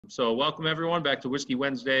So welcome everyone back to Whiskey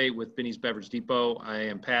Wednesday with Vinny's Beverage Depot. I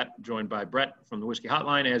am Pat, joined by Brett from the Whiskey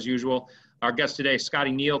Hotline as usual. Our guest today,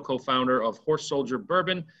 Scotty Neal, co-founder of Horse Soldier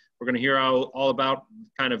Bourbon. We're going to hear all about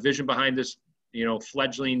kind of vision behind this,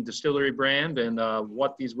 fledgling distillery brand and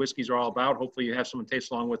what these whiskeys are all about. Hopefully you have someone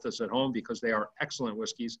taste along with us at home because they are excellent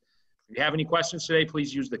whiskeys. If you have any questions today,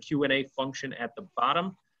 please use the Q&A function at the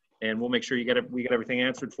bottom, and we'll make sure we get everything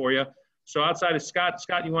answered for you. So outside of Scott,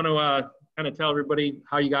 you want to kind of tell everybody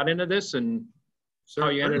how you got into this and how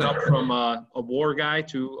you ended up from a war guy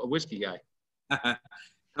to a whiskey guy?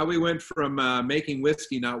 How we went from making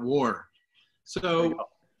whiskey, not war. So,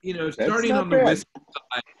 starting on the whiskey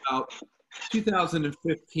side, about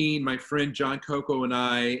 2015, my friend John Coco and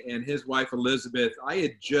I and his wife Elizabeth, I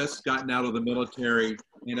had just gotten out of the military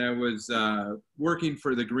and I was working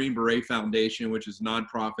for the Green Beret Foundation, which is a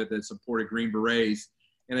nonprofit that supported Green Berets.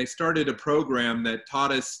 And I started a program that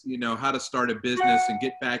taught us, how to start a business and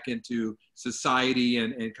get back into society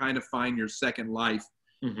and kind of find your second life.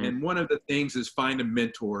 Mm-hmm. And one of the things is find a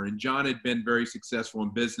mentor. And John had been very successful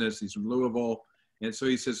in business. He's from Louisville. And so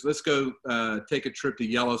he says, let's go take a trip to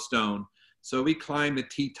Yellowstone. So we climbed the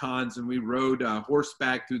Tetons and we rode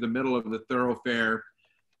horseback through the middle of the thoroughfare.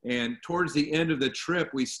 And towards the end of the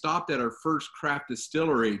trip, we stopped at our first craft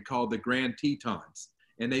distillery called the Grand Tetons.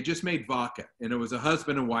 And they just made vodka. And it was a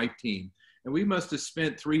husband and wife team. And we must have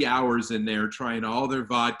spent 3 hours in there trying all their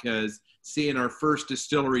vodkas, seeing our first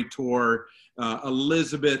distillery tour.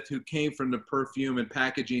 Elizabeth, who came from the perfume and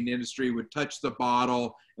packaging industry, would touch the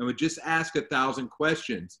bottle and would just ask 1,000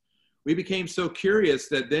 questions. We became so curious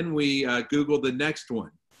that then we Googled the next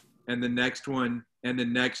one and the next one and the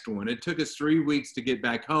next one. It took us 3 weeks to get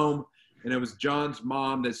back home. And it was John's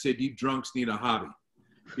mom that said, "You drunks need a hobby."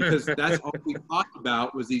 Because that's all we talked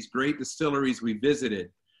about was these great distilleries we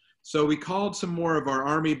visited. So we called some more of our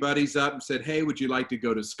Army buddies up and said, hey, would you like to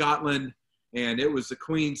go to Scotland? And it was the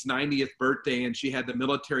Queen's 90th birthday, and she had the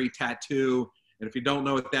military tattoo. And if you don't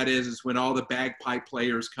know what that is, it's when all the bagpipe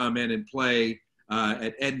players come in and play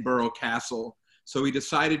at Edinburgh Castle. So we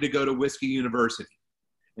decided to go to Whiskey University.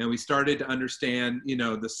 And we started to understand,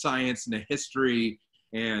 the science and the history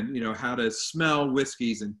and, how to smell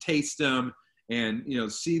whiskeys and taste them. And,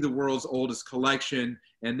 see the world's oldest collection.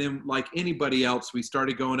 And then like anybody else, we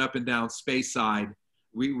started going up and down Speyside.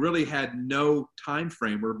 We really had no time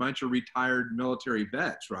frame. We're a bunch of retired military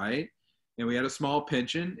vets, right? And we had a small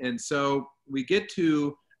pension. And so we get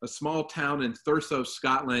to a small town in Thurso,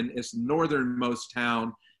 Scotland. It's the northernmost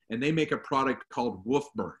town. And they make a product called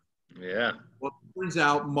Wolfburn. Yeah. Well, it turns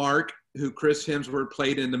out Mark, who Chris Hemsworth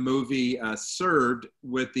played in the movie, served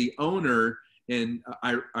with the owner in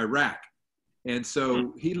Iraq. And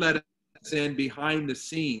so he let us in behind the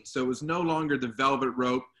scenes. So it was no longer the velvet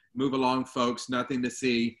rope, move along, folks, nothing to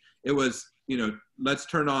see. It was, let's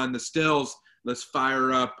turn on the stills, let's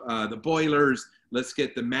fire up the boilers, let's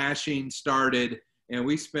get the mashing started. And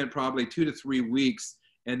we spent probably 2 to 3 weeks.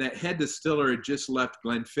 And that head distiller had just left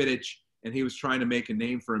Glenfiddich, and he was trying to make a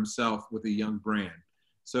name for himself with a young brand.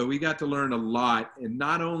 So we got to learn a lot, and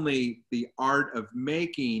not only the art of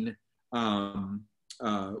making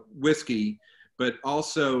whiskey, but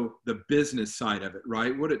also the business side of it,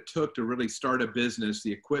 right? What it took to really start a business,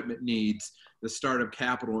 the equipment needs, the startup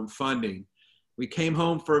capital and funding. We came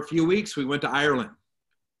home for a few weeks. We went to Ireland.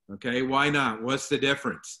 Okay, why not? What's the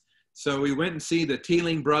difference? So we went and see the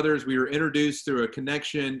Teeling brothers. We were introduced through a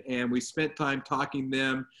connection, and we spent time talking to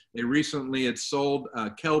them. They recently had sold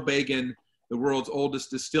Kelbagan, the world's oldest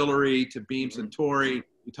distillery, to Beam Suntory.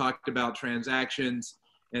 We talked about transactions.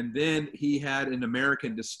 And then he had an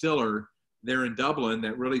American distiller there in Dublin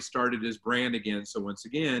that really started his brand again. So once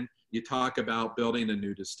again, you talk about building a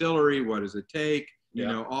new distillery. What does it take?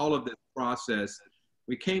 All of this process.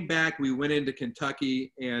 We came back, we went into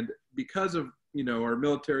Kentucky, and because of, our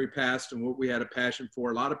military past and what we had a passion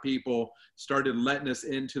for, a lot of people started letting us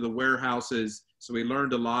into the warehouses. So we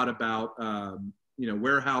learned a lot about,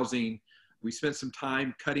 warehousing. We spent some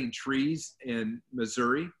time cutting trees in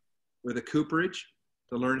Missouri with a cooperage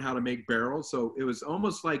to learn how to make barrels. So it was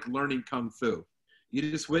almost like learning Kung Fu. You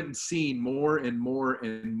just went and seen more and more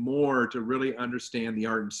and more to really understand the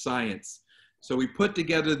art and science. So we put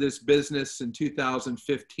together this business in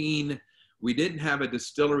 2015. We didn't have a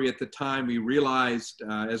distillery at the time. We realized,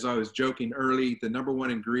 as I was joking early, the number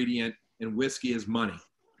one ingredient in whiskey is money.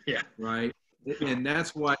 Yeah. Right? And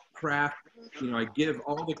that's why craft, I give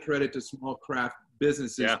all the credit to small craft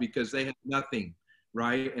businesses because they have nothing.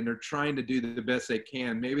 Right? And they're trying to do the best they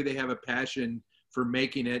can. Maybe they have a passion for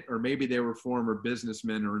making it, or maybe they were former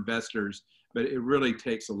businessmen or investors, but it really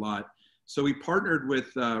takes a lot. So we partnered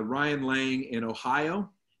with Ryan Lang in Ohio.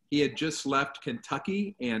 He had just left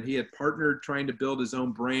Kentucky, and he had partnered trying to build his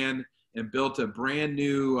own brand and built a brand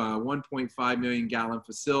new 1.5 million gallon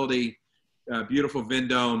facility, beautiful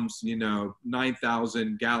vindomes,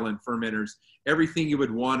 9,000 gallon fermenters, everything you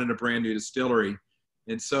would want in a brand new distillery.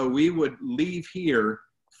 And so we would leave here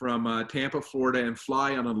from Tampa, Florida, and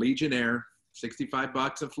fly on a Legionnaire,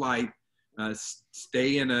 $65 a flight,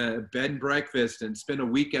 stay in a bed and breakfast, and spend a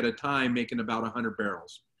week at a time making about 100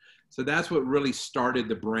 barrels. So that's what really started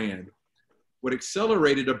the brand. What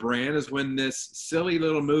accelerated a brand is when this silly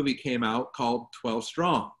little movie came out called 12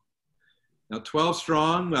 Strong. Now, 12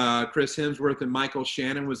 Strong, Chris Hemsworth and Michael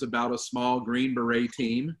Shannon, was about a small Green Beret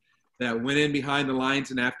team that went in behind the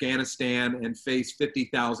lines in Afghanistan and faced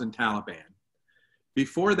 50,000 Taliban.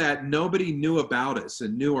 Before that, nobody knew about us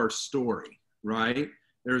and knew our story, right?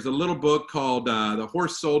 There was a little book called The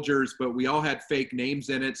Horse Soldiers, but we all had fake names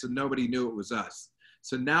in it, so nobody knew it was us.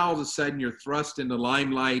 So now all of a sudden you're thrust in the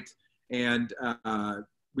limelight, and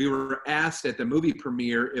we were asked at the movie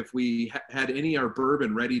premiere if we had any of our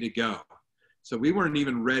bourbon ready to go. So we weren't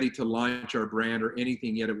even ready to launch our brand or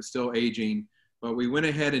anything yet. It was still aging, but we went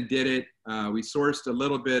ahead and did it. We sourced a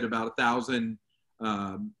little bit, about 1,000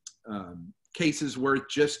 cases worth,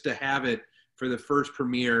 just to have it for the first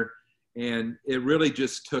premiere. And it really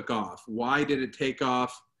just took off. Why did it take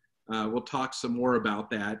off? We'll talk some more about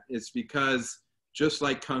that. It's because just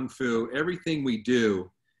like Kung Fu, everything we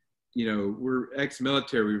do, we're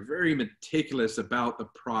ex-military, we're very meticulous about the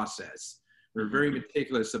process. We're very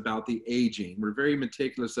meticulous about the aging. We're very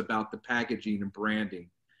meticulous about the packaging and branding.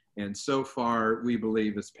 And so far, we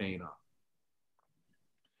believe it's paying off.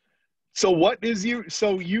 So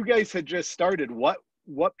so you guys had just started.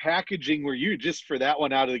 What packaging were you, just for that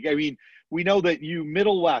one out of the, I mean, we know that you,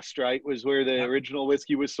 Middle West, right, was where the original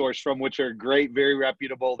whiskey was sourced from, which are great, very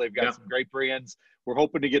reputable. They've got some great brands. We're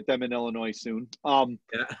hoping to get them in Illinois soon.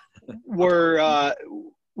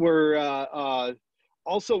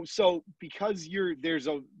 Also, so because your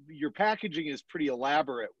packaging is pretty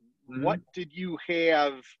elaborate, what did you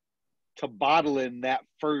have to bottle in that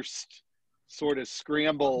first sort of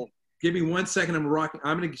scramble? Give me 1 second. I'm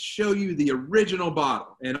going to show you the original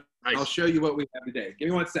bottle, and I'll show you what we have today. Give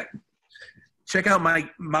me 1 second. Check out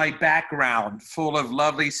my background full of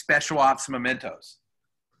lovely Special Ops mementos.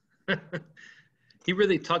 He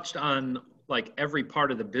really touched on like every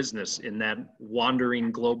part of the business in that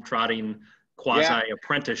wandering, globe-trotting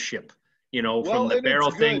quasi-apprenticeship, from the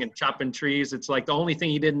barrel thing and chopping trees. It's like the only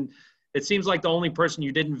thing it seems like the only person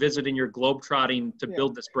you didn't visit in your globe-trotting to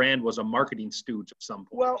build this brand was a marketing stooge at some point.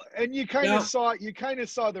 Well, and you kind of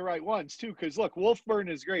saw the right ones too, because look,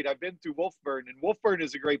 Wolfburn is great. I've been through Wolfburn, and Wolfburn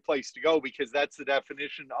is a great place to go because that's the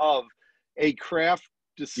definition of a craft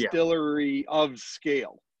distillery of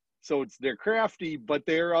scale. So they're crafty, but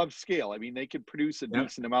they're of scale. I mean, they can produce a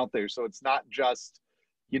decent amount there. So it's not just,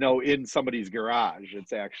 in somebody's garage.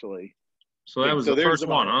 It's actually. So that was the first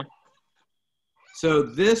one, huh? So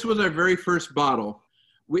this was our very first bottle.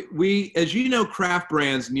 We, as you know, craft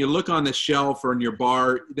brands, and you look on the shelf or in your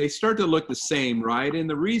bar, they start to look the same, right? And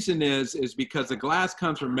the reason is because the glass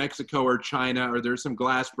comes from Mexico or China, or there's some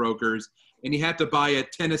glass brokers, and you have to buy a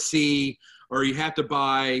Tennessee, or you have to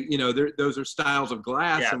buy, those are styles of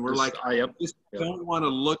glass, and we're like, I just don't want to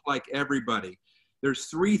look like everybody. There's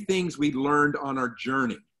three things we learned on our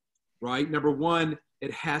journey, right? Number one,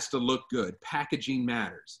 it has to look good. Packaging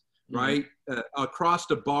matters. Right? Across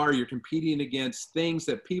the bar, you're competing against things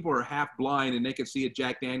that people are half blind and they can see a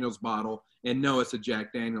Jack Daniels bottle and know it's a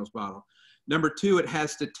Jack Daniels bottle. Number two, it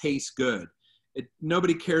has to taste good.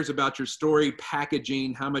 Nobody cares about your story,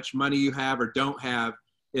 packaging, how much money you have or don't have.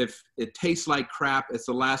 If it tastes like crap, it's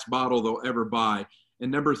the last bottle they'll ever buy. And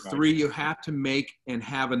number three, you have to make and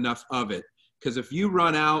have enough of it. Because if you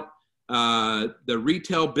run out, the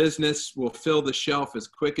retail business will fill the shelf as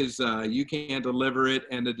quick as you can deliver it,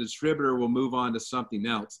 and the distributor will move on to something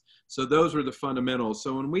else. So those were the fundamentals.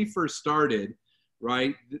 So when we first started,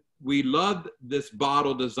 right, we loved this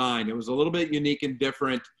bottle design. It was a little bit unique and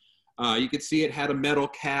different. You could see it had a metal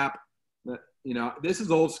cap. This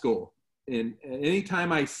is old school. And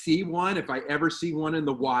anytime I see one, if I ever see one in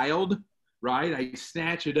the wild, right, I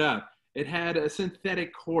snatch it up. It had a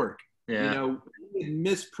synthetic cork. Yeah. We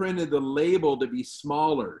misprinted the label to be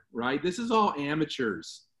smaller, right? This is all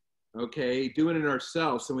amateurs, okay, doing it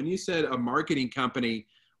ourselves. So when you said a marketing company,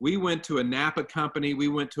 we went to a Napa company, we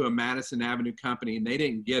went to a Madison Avenue company, and they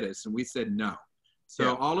didn't get us, and we said no.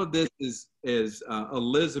 So all of this is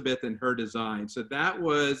Elizabeth and her design. So that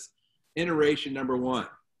was iteration number one.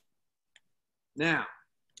 Now,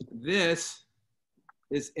 this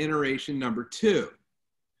is iteration number two.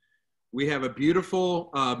 We have a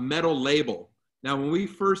beautiful metal label Now, when we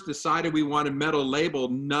first decided we wanted metal label,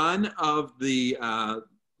 none of the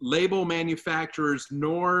label manufacturers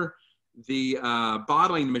nor the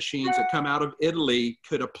bottling machines that come out of Italy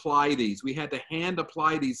could apply these. We had to hand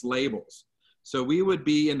apply these labels. So we would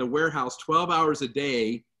be in the warehouse 12 hours a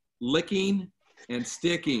day, licking and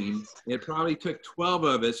sticking. It probably took 12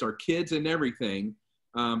 of us, our kids and everything.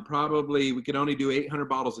 Probably we could only do 800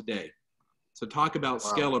 bottles a day. So talk about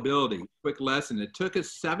scalability. Quick lesson. It took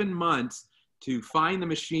us 7 months to find the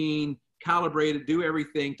machine, calibrate it, do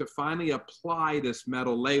everything to finally apply this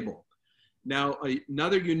metal label. Now,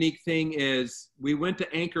 another unique thing is we went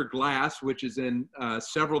to Anchor Glass, which is in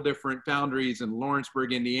several different foundries in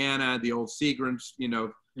Lawrenceburg, Indiana, the old Seagram's, you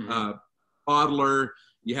know, bottler.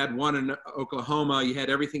 You had one in Oklahoma. You had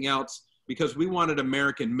everything else because we wanted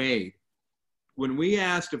American made. When we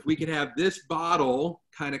asked if we could have this bottle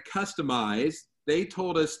kind of customized, they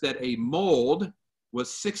told us that a mold was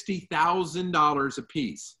 $60,000 a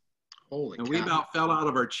piece. Holy and cow. We about fell out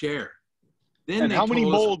of our chair. Then and they how many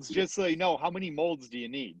told us, molds, just so you know, how many molds do you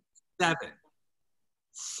need? 7.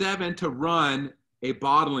 7 to run a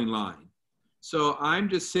bottling line. So I'm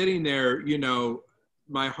just sitting there, you know,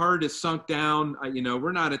 my heart is sunk down. You know,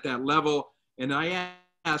 we're not at that level. And I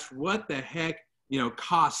asked, what the heck, you know,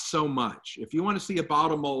 costs so much? If you want to see a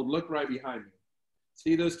bottle mold, look right behind me.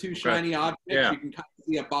 See those two shiny objects? Yeah. You can kind of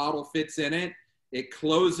see a bottle fits in it. It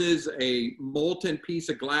closes, a molten piece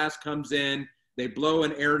of glass comes in. They blow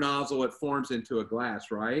an air nozzle, it forms into a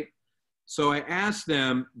glass, right? So I asked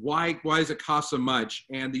them, why does it cost so much?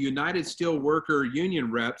 And the United Steel Worker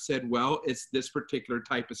Union rep said, well, it's this particular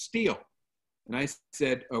type of steel. And I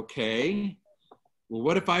said, okay, well,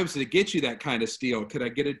 what if I was to get you that kind of steel? Could I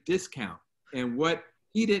get a discount? And what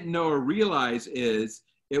he didn't know or realize is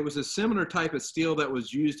it was a similar type of steel that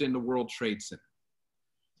was used in the World Trade Center.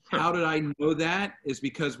 How did I know that? Is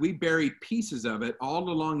because we buried pieces of it all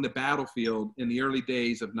along the battlefield in the early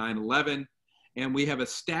days of 9/11. And we have a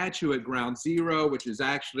statue at Ground Zero, which is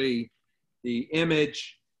actually the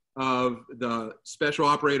image of the special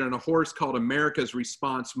operator on a horse called America's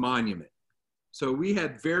Response Monument. So we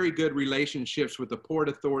had very good relationships with the Port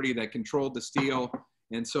Authority that controlled the steel.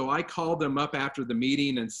 And so I called them up after the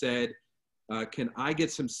meeting and said, can I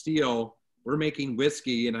get some steel? We're making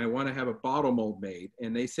whiskey and I want to have a bottle mold made.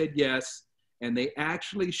 And they said yes. And they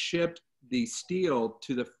actually shipped the steel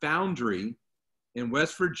to the foundry in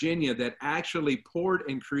West Virginia that actually poured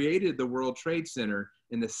and created the World Trade Center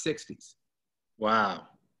in the 60s. Wow.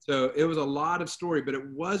 So it was a lot of story, but it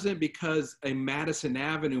wasn't because a Madison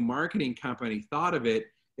Avenue marketing company thought of it.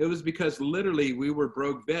 It was because literally we were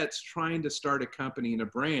broke vets trying to start a company and a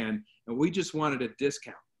brand, and we just wanted a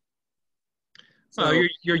discount. So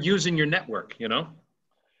you're using your network, you know?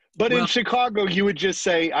 But in Chicago, you would just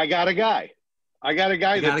say, I got a guy. I got a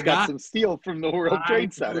guy that's got some steel from the World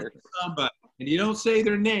Trade Center. And you don't say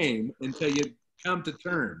their name until you come to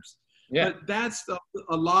terms. Yeah. But that's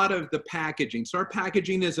a lot of the packaging. So our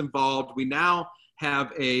packaging is involved. We now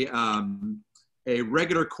have a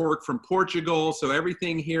regular cork from Portugal. So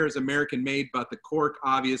everything here is American made, but the cork,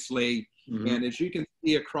 obviously. Mm-hmm. And as you can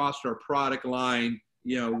see across our product line,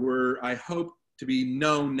 you know, I hope to be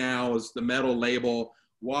known now as the metal label.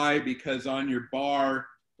 Why? Because on your bar,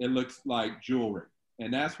 it looks like jewelry.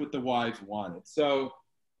 And that's what the wives wanted. So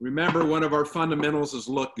remember, one of our fundamentals is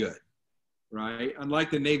look good, right? Unlike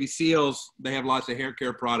the Navy SEALs, they have lots of hair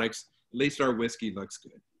care products. At least our whiskey looks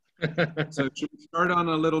good. So should we start on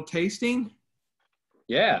a little tasting?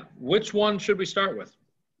 Yeah. Which one should we start with?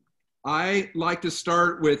 I like to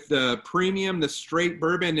start with the premium, the straight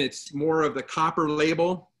bourbon. It's more of the copper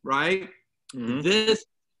label, right? Mm-hmm. This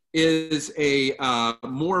is a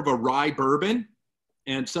more of a rye bourbon.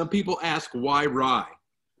 And some people ask, why rye?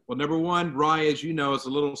 Well, number one, rye, as you know, is a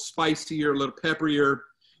little spicier, a little pepperier.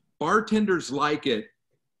 Bartenders like it.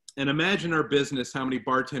 And imagine our business, how many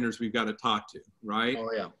bartenders we've got to talk to, right?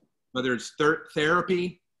 Oh, yeah. Whether it's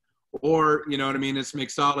therapy or, you know what I mean, it's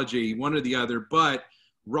mixology, one or the other. But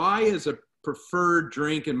rye is a preferred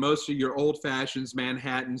drink in most of your old fashions,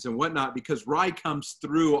 Manhattans and whatnot, because rye comes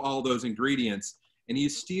through all those ingredients and you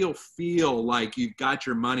still feel like you've got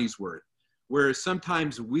your money's worth. Whereas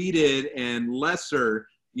sometimes wheated and lesser,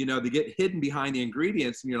 you know, they get hidden behind the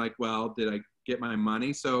ingredients and you're like, well, did I get my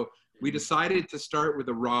money? So we decided to start with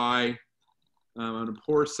the rye. I'm going to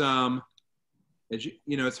pour some. As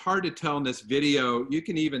you know, it's hard to tell in this video. You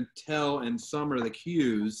can even tell in some of the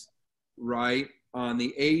cues, right, on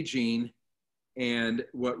the aging and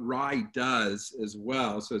what rye does as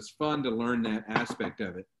well. So it's fun to learn that aspect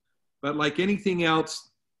of it. But like anything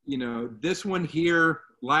else, you know, this one here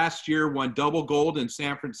last year won double gold in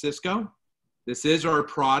San Francisco. This is our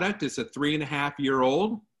product. It's a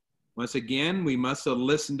 3.5-year-old. Once again, we must have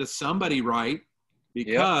listened to somebody right,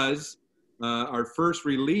 because our first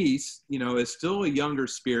release, you know, is still a younger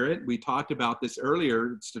spirit. We talked about this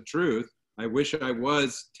earlier. It's the truth. I wish I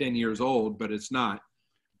was 10 years old, but it's not.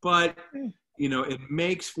 But, you know, it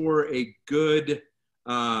makes for a good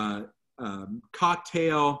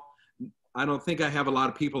cocktail. I don't think I have a lot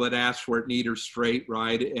of people that ask for it neat or straight,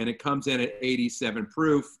 right? And it comes in at 87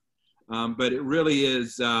 proof. But it really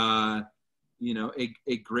is, you know,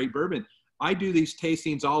 a great bourbon. I do these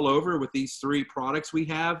tastings all over with these 3 products we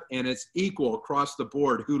have, and it's equal across the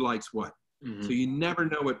board who likes what. So you never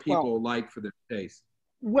know what people like for their taste.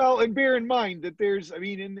 Well, and bear in mind that there's, I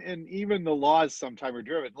mean, and even the laws sometimes are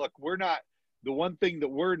driven. Look, we're not, the one thing that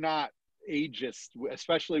we're not ageist,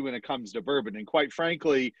 especially when it comes to bourbon. And quite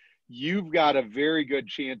frankly, you've got a very good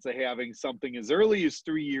chance of having something as early as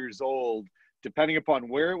 3 years old, depending upon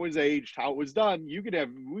where it was aged, how it was done. You could have,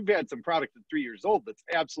 we've had some product at 3 years old that's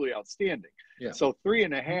absolutely outstanding. So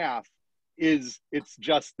 3.5 it's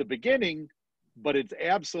just the beginning, but it's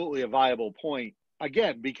absolutely a viable point.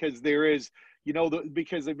 Again, because there is, you know,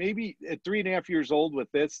 because maybe at 3.5 years old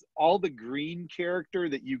with this, all the green character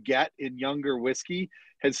that you get in younger whiskey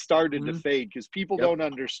has started to fade, because people don't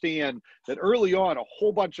understand that early on a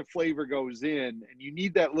whole bunch of flavor goes in, and you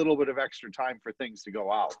need that little bit of extra time for things to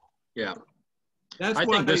go out. That's I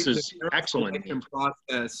why think this is the excellent.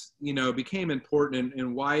 Process, you know, became important.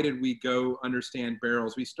 And why did we go understand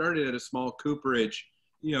barrels? We started at a small cooperage,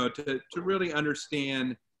 you know, to really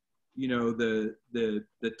understand, you know, the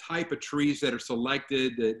type of trees that are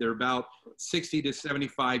selected. They're about 60 to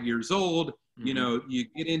 75 years old. You know, you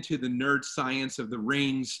get into the nerd science of the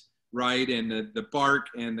rings, right, and the bark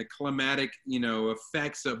and the climatic, you know,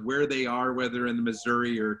 effects of where they are, whether in the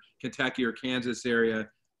Missouri or Kentucky or Kansas area.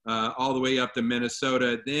 All the way up to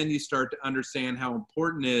Minnesota. Then you start to understand how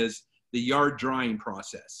important is the yard drying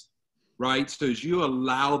process, right? So as you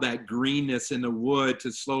allow that greenness in the wood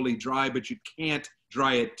to slowly dry, but you can't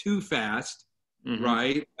dry it too fast,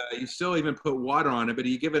 right? You still even put water on it, but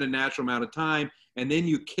you give it a natural amount of time, and then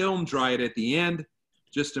you kiln dry it at the end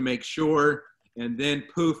just to make sure. And then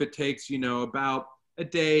poof, it takes, you know, about a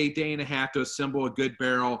day, day and a half to assemble a good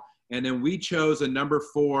barrel. And then we chose a number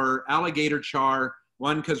 4 alligator char.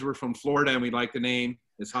 One, because we're from Florida and we like the name,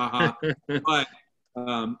 is haha. But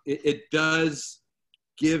it does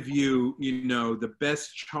give you, you know, the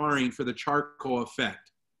best charring for the charcoal effect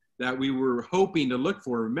that we were hoping to look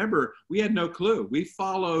for. Remember, we had no clue. We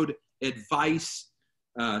followed advice,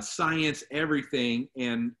 science, everything,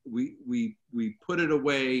 and we put it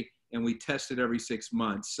away and we test it every 6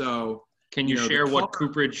 months. So, can you share what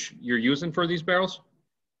cooperage you're using for these barrels?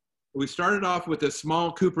 We started off with a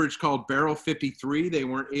small cooperage called Barrel 53. They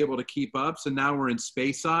weren't able to keep up, so now we're in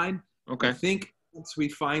Speyside. I think once we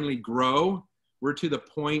finally grow, we're to the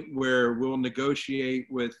point where we'll negotiate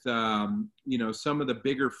with, you know, some of the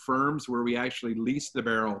bigger firms where we actually lease the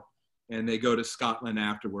barrel and they go to Scotland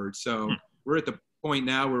afterwards. So we're at the point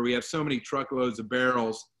now where we have so many truckloads of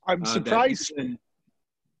barrels. I'm surprised.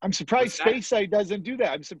 I'm surprised Speyside doesn't do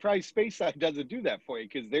that. I'm surprised Speyside doesn't do that for you,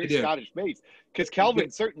 because they're Scottish based. Because Calvin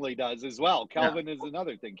certainly does as well. Calvin is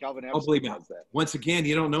another thing. Calvin absolutely does that. Once again,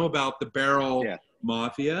 you don't know about the barrel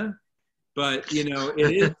mafia, but you know,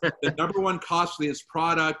 it is the number 1 costliest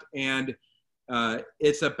product, and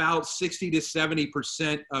it's about 60 to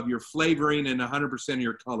 70% of your flavoring and 100% of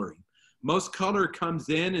your coloring. Most color comes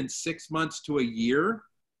in 6 months to a year.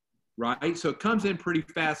 Right, so it comes in pretty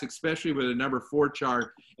fast, especially with a number 4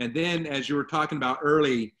 char. And then, as you were talking about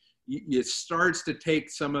early, it starts to take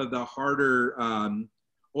some of the harder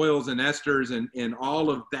oils and esters and all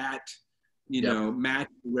of that, you know,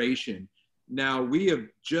 maturation. Now, we have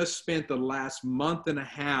just spent the last month and a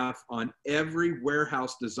half on every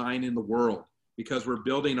warehouse design in the world, because we're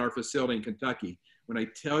building our facility in Kentucky. When I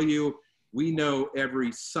tell you, we know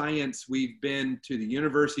every science. We've been to the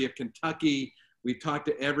University of Kentucky. We've talked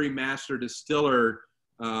to every master distiller.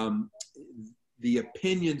 The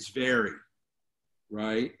opinions vary,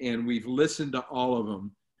 right? And we've listened to all of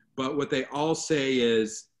them. But what they all say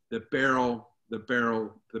is the barrel, the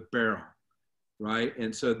barrel, the barrel, right?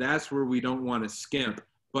 And so that's where we don't want to skimp.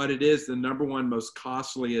 But it is the number 1 most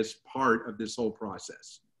costliest part of this whole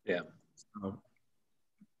process. So,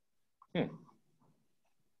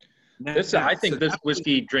 I think this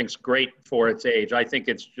whiskey drinks great for its age. I think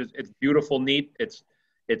it's beautiful, neat. It's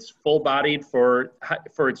full-bodied for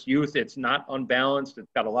its youth. It's not unbalanced. It's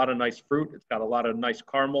got a lot of nice fruit. It's got a lot of nice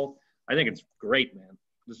caramel. I think it's great, man.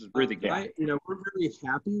 This is really good. You know, we're very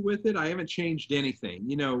happy with it. I haven't changed anything.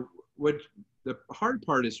 You know, what the hard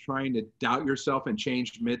part is trying to doubt yourself and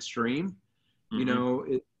change midstream. You know,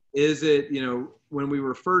 is it, you know, when we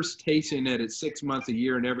were first tasting it at 6 months a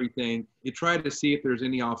year and everything, you try to see if there's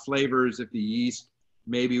any off flavors, if the yeast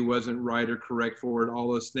maybe wasn't right or correct for it,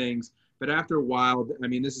 all those things. But after a while, I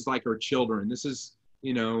mean, this is like our children. This is,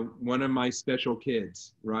 you know, one of my special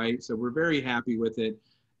kids, right? So we're very happy with it.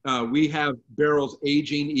 We have barrels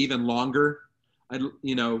aging even longer.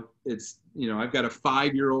 You know, it's, you know, I've got a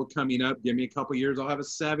 5-year-old coming up. Give me a couple years, I'll have a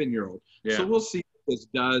 7-year-old. Yeah. So we'll see what this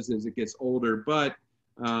does as it gets older. But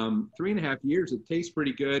 3.5 years, it tastes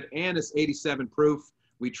pretty good. And it's 87 proof.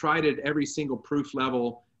 We tried it every single proof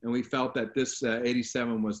level, and we felt that this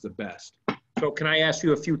 87 was the best. So can I ask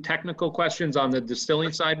you a few technical questions on the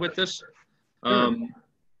distilling side with this? Sure.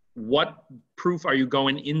 What proof are you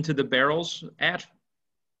going into the barrels at?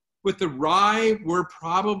 With the rye, we're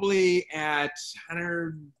probably at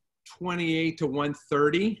 128 to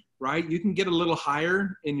 130, right? You can get a little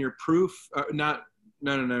higher in your proof.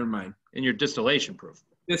 Never mind. In your distillation proof.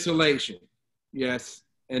 Distillation, yes.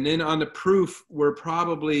 And then on the proof, we're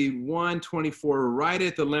probably 124, right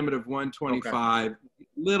at the limit of 125, a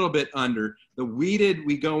little bit under. The wheated,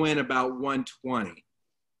 we go in about 120.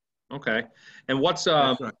 Okay. And what's,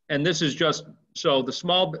 right. And this is just, so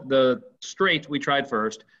the straight we tried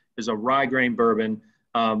first is a rye grain bourbon.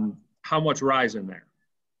 How much rye is in there?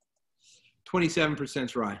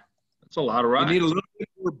 27% rye. That's a lot of rye. You need a little bit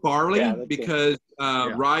more barley because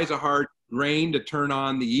rye is a hard grain to turn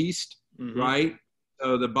on the yeast, right?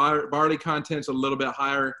 So the barley content's a little bit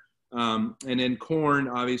higher. And then corn,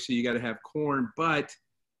 obviously you got to have corn. But,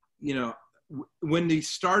 you know, when we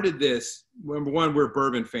started this, number one, we're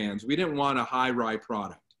bourbon fans. We didn't want a high rye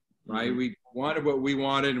product, right? We wanted what we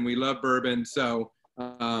wanted, and we love bourbon. So,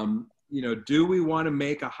 you know, do we want to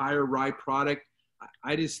make a higher rye product?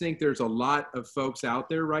 I just think there's a lot of folks out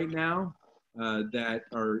there right now that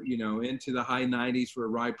are, you know, into the high 90s for a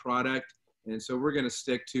rye product. And so we're going to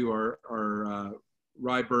stick to our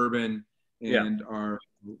rye bourbon and our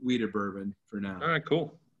wheated bourbon for now. All right,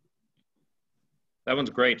 cool. That one's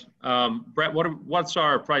great. Brett, what's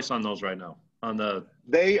our price on those right now? On the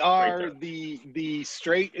they are the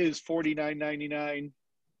straight is $49.99,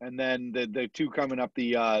 and then the two coming up,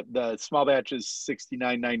 the small batch is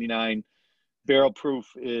 $69.99. Barrel proof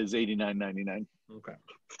is $89.99. Okay.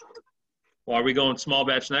 Well, are we going small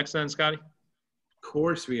batch next then, Scotty? Of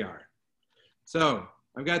course we are. So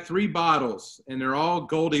I've got 3 bottles, and they're all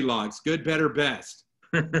Goldilocks, good, better, best.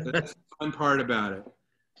 That's the fun part about it.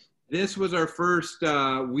 This was our first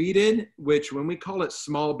wheated, which when we call it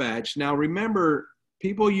small batch. Now remember,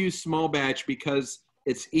 people use small batch because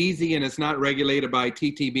it's easy and it's not regulated by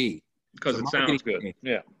TTB. Because it sounds good.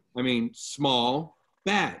 Yeah. I mean, small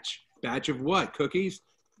batch. Batch of what? Cookies?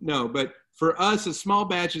 No, but for us, a small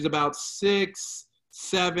batch is about 6,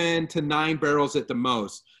 7 to 9 barrels at the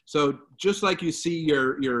most. So just like you see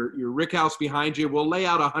your rick house behind you, we'll lay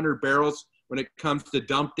out 100 barrels when it comes to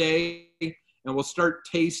dump day, and we'll start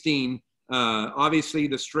tasting, obviously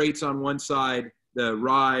the straights on one side, the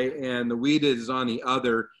rye, and the wheated is on the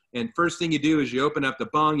other. And first thing you do is you open up the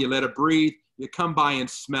bung, you let it breathe, you come by and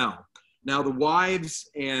smell. Now the wives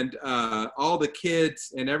and all the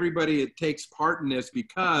kids and everybody that takes part in this,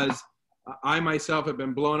 because I myself have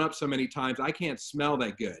been blown up so many times, I can't smell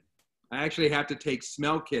that good. I actually have to take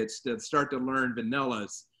smell kits to start to learn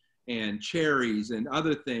vanillas and cherries and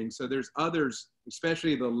other things. So there's others,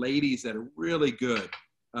 especially the ladies, that are really good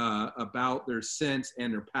about their scents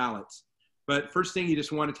and their palates. But first thing, you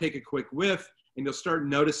just want to take a quick whiff, and you'll start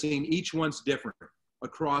noticing each one's different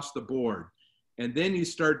across the board. And then you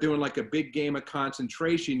start doing like a big game of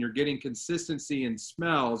concentration. You're getting consistency in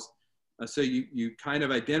smells. So you kind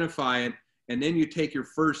of identify it. And then you take your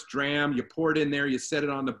first dram, you pour it in there, you set it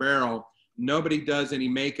on the barrel. Nobody does any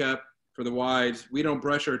makeup for the wives. We don't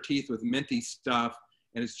brush our teeth with minty stuff.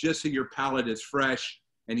 And it's just so your palate is fresh.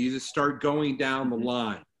 And you just start going down the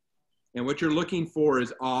line. And what you're looking for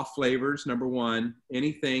is off flavors, number one,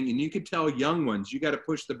 anything. And you could tell young ones, you got to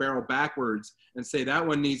push the barrel backwards and say that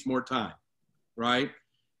one needs more time. Right?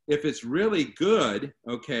 If it's really good,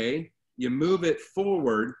 okay, you move it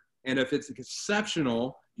forward. And if it's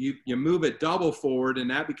exceptional, you move it double forward, and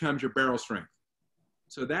that becomes your barrel strength.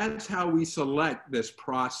 So that's how we select this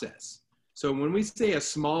process. So when we say a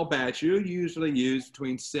small batch, you usually use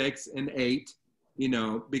between 6 and 8, you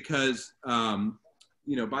know, because,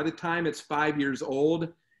 you know, by the time it's 5 years old,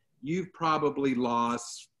 you've probably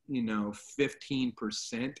lost, you know,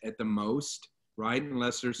 15% at the most, right?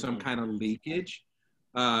 Unless there's some kind of leakage.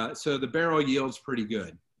 So the barrel yield's pretty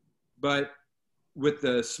good. But with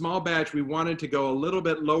the small batch, we wanted to go a little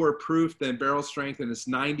bit lower proof than barrel strength, and it's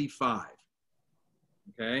 95.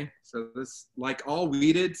 Okay, so this, like all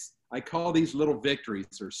wheateds, I call these little victories.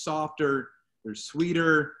 They're softer, they're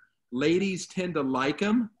sweeter. Ladies tend to like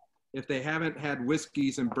them if they haven't had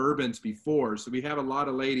whiskeys and bourbons before. So we have a lot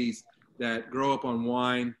of ladies that grow up on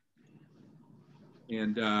wine,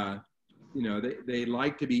 and you know, they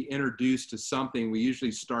like to be introduced to something. We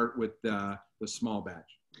usually start with the small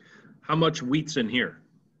batch. How much wheat's in here?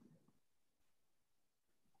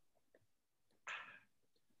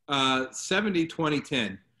 70, 20,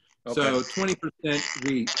 10. Okay. So 20%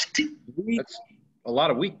 wheat. That's a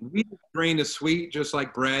lot of wheat. Wheat grain is sweet, just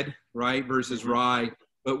like bread, right, versus rye.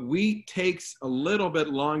 But wheat takes a little bit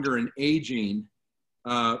longer in aging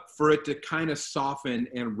for it to kind of soften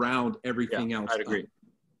and round everything else I'd agree. up.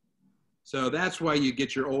 So that's why you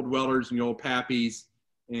get your old Wellers and your old Pappies,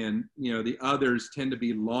 and you know the others tend to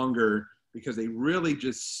be longer because they really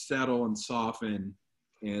just settle and soften,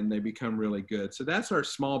 and they become really good. So that's our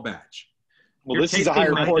small batch. Well, this is a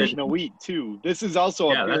higher portion of wheat too. This is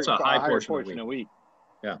also that's a higher portion of wheat.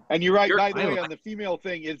 Yeah. And you're right, by the way, on the female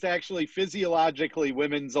thing, it's actually physiologically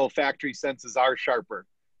women's olfactory senses are sharper.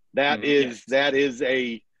 That is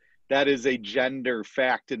a gender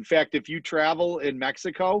fact. In fact, if you travel in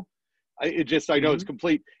Mexico, I know it's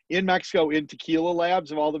complete. In Mexico, in tequila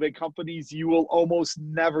labs of all the big companies, you will almost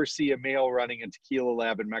never see a male running a tequila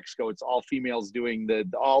lab in Mexico. It's all females doing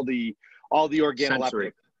all the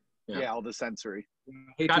organoleptic. Yeah, all the sensory.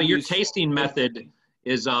 Scotty, your tasting method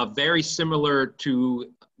is very similar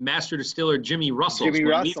to master distiller Jimmy Russell's.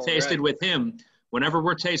 When we tasted with him, whenever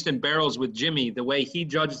we're tasting barrels with Jimmy, the way he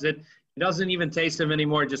judges it, he doesn't even taste them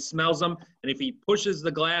anymore, just smells them. And if he pushes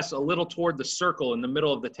the glass a little toward the circle in the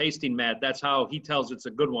middle of the tasting mat, that's how he tells it's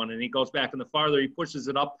a good one. And he goes back, and the farther he pushes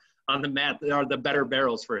it up on the mat, they are the better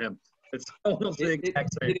barrels for him. It's almost the exact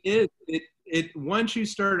same. It is. Once you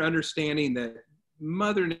start understanding that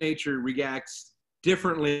Mother Nature reacts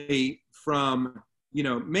differently from, you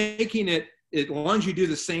know, making it, as long as you do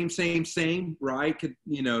the same, right?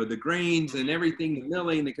 You know, the grains and everything, the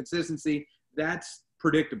milling, the consistency, that's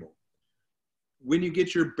predictable. When you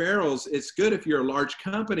get your barrels, it's good if you're a large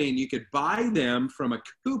company and you could buy them from a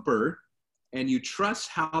cooper and you trust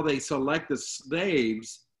how they select the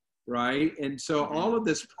slaves, right? And so all of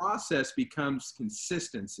this process becomes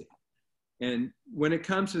consistency. And when it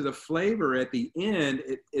comes to the flavor at the end,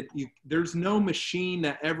 there's no machine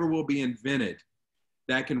that ever will be invented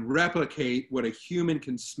that can replicate what a human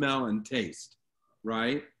can smell and taste,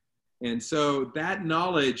 right? And so that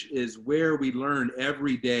knowledge is where we learn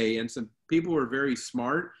every day. And some people are very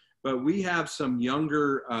smart, but we have some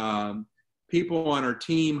younger people on our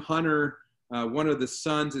team. Hunter, one of the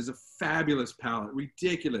sons, is a fabulous palate,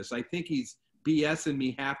 ridiculous. I think he's BSing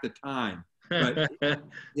me half the time, but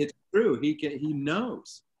it's true. He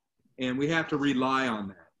knows, and we have to rely on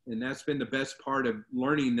that. And that's been the best part of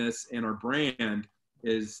learning this, and our brand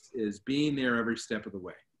is being there every step of the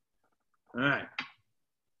way. All right.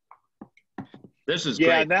 This is great.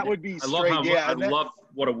 Yeah, and that would be straight. I love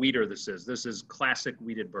what a wheater this is. This is classic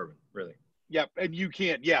wheated bourbon, really. Yep, and you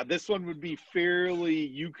can't. Yeah, this one would be fairly,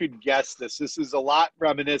 you could guess this. This is a lot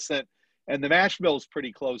reminiscent, and the mash bill is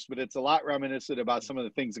pretty close, but it's a lot reminiscent about some of the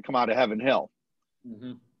things that come out of Heaven Hill,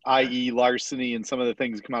 i.e. Larceny, and some of the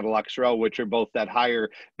things that come out of Lux Row, which are both that higher.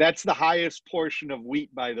 That's the highest portion of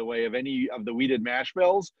wheat, by the way, of any of the wheated mash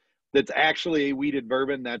bills. That's actually a wheated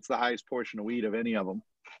bourbon. That's the highest portion of wheat of any of them.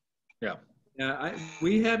 Yeah.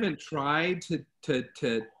 We haven't tried to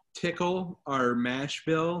tickle our mash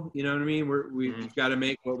bill. You know what I mean? We've got to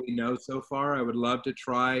make what we know so far. I would love to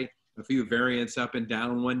try a few variants up and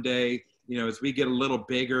down one day. You know, as we get a little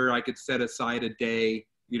bigger, I could set aside a day,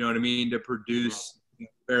 you know what I mean, to produce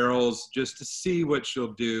barrels just to see what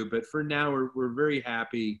she'll do. But for now, we're very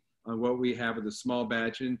happy on what we have with the small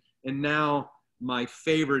batch. And now my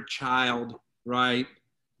favorite child, right,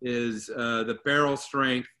 is the barrel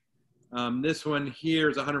strength. This one here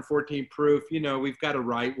is 114 proof. You know, we've got to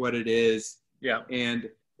write what it is. Yeah. And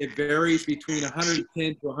it varies between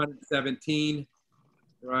 110 to 117,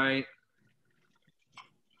 right?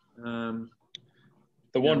 The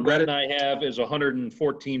one Brett and I have is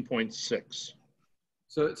 114.6.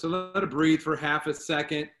 So let it breathe for half a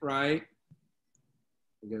second, right?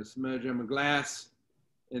 We got a smudge on my glass.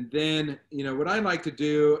 And then, you know, what I like to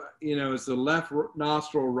do, you know, is the left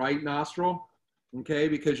nostril, right nostril. Okay,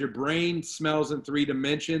 because your brain smells in 3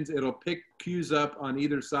 dimensions. It'll pick cues up on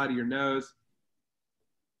either side of your nose.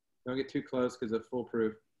 Don't get too close because it's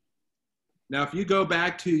foolproof. Now, if you go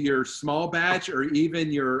back to your small batch or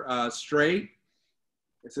even your straight,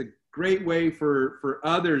 it's a great way for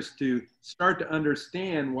others to start to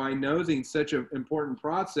understand why nosing is such an important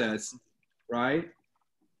process, right?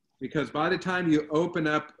 because by the time you open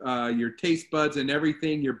up your taste buds and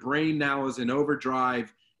everything, your brain now is in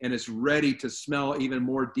overdrive and it's ready to smell even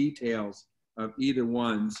more details of either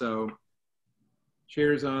one. So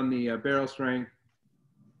cheers on the barrel strength.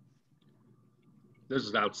 This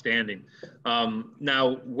is outstanding.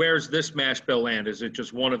 Now, where's this mash bill land? Is it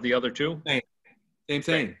just one of the other two? Same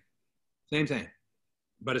thing.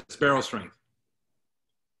 But it's barrel strength.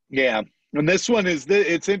 Yeah. And this one is,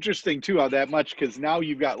 it's interesting too, how that much, because now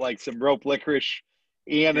you've got like some rope licorice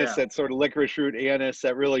anise, that sort of licorice root anise,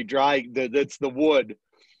 that really dry, that's the wood.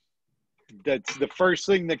 That's the first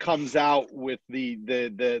thing that comes out with the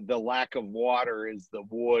lack of water, is the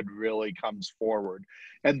wood really comes forward.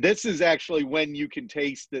 And this is actually when you can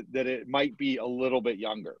taste that it might be a little bit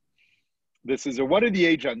younger. This is, what are the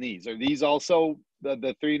age on these? Are these also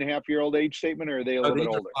the 3.5-year-old age statement, or are they a little bit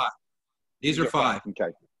older? These are 5.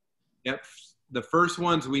 Okay. Yep. The first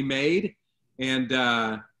ones we made. And,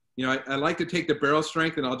 you know, I like to take the barrel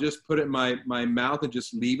strength and I'll just put it in my mouth and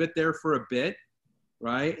just leave it there for a bit.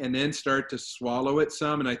 Right. And then start to swallow it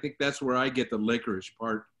some. And I think that's where I get the licorice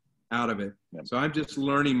part out of it. Yep. So I'm just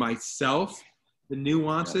learning myself the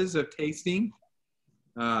nuances of tasting.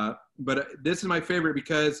 But this is my favorite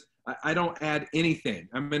because I don't add anything.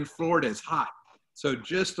 I'm in Florida, it's hot. So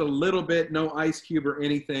just a little bit, no ice cube or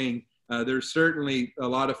anything. There's certainly a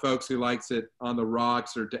lot of folks who likes it on the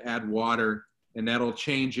rocks or to add water, and that'll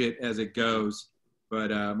change it as it goes. But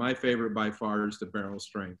my favorite by far is the barrel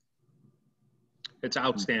strength. It's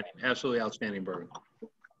outstanding, absolutely outstanding bourbon.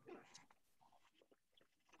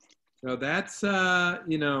 So that's,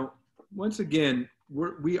 you know, once again,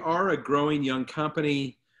 we are a growing young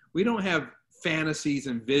company. We don't have fantasies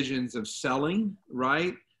and visions of selling,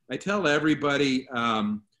 right? I tell everybody,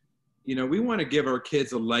 you know, we want to give our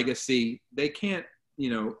kids a legacy. They can't,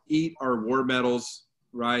 you know, eat our war medals,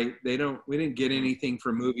 right? We didn't get anything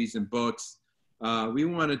from movies and books. We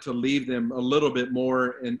wanted to leave them a little bit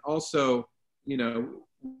more. And also, you know,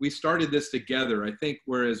 we started this together. I think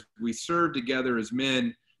whereas we served together as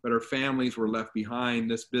men, but our families were left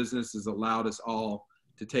behind, this business has allowed us all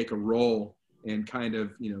to take a role and kind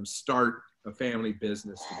of, you know, start a family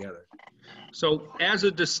business together. So as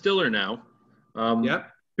a distiller now,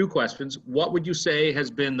 yep. 2 questions. What would you say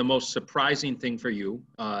has been the most surprising thing for you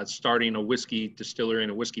starting a whiskey distillery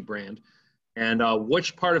and a whiskey brand? And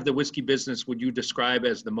which part of the whiskey business would you describe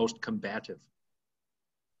as the most combative?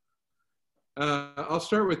 I'll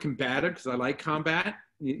start with combative because I like combat.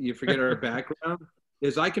 You forget our background.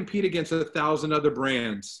 Is I compete against 1,000 other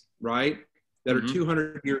brands, right? That are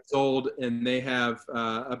 200 years old, and they have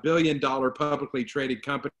a $1 billion publicly traded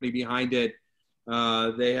company behind it.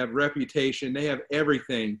 They have reputation, they have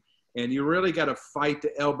everything. And you really got to fight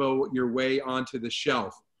to elbow your way onto the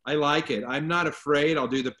shelf. I like it. I'm not afraid. I'll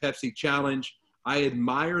do the Pepsi challenge. I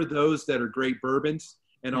admire those that are great bourbons,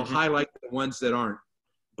 and I'll highlight the ones that aren't.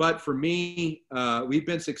 But for me, we've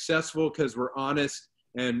been successful because we're honest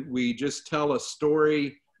and we just tell a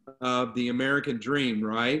story of the American dream,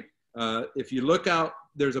 right? If you look out,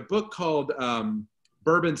 there's a book called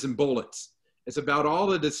Bourbons and Bullets. It's about all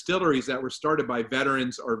the distilleries that were started by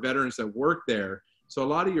veterans or veterans that worked there. So a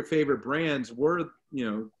lot of your favorite brands were, you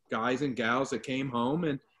know, guys and gals that came home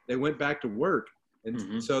and they went back to work.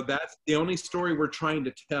 And so that's the only story we're trying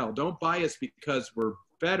to tell. Don't buy us because we're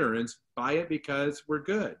veterans, buy it because we're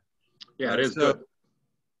good. Yeah, it is so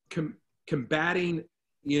good. Combating,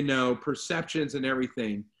 you know, perceptions and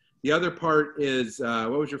everything. The other part is,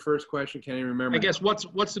 what was your first question? Can't even remember. I guess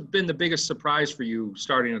what's been the biggest surprise for you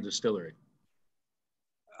starting a distillery?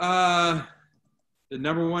 The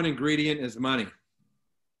number one ingredient is money.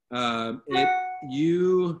 If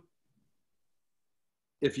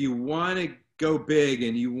you want to go big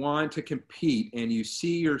and you want to compete and you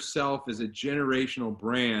see yourself as a generational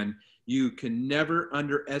brand, you can never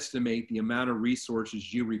underestimate the amount of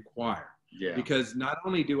resources you require. Yeah. Because not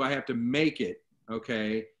only do I have to make it,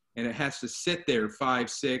 okay, and it has to sit there 5,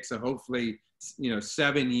 6, or hopefully, you know,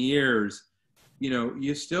 7 years, you know,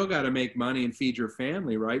 you still got to make money and feed your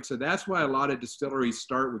family, right? So that's why a lot of distilleries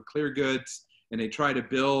start with clear goods and they try to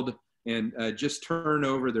build and just turn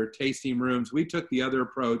over their tasting rooms. We took the other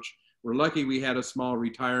approach. We're lucky we had a small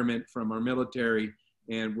retirement from our military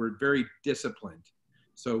and we're very disciplined.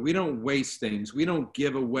 So we don't waste things. We don't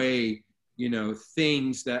give away, you know,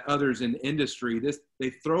 things that others in the industry, they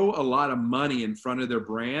throw a lot of money in front of their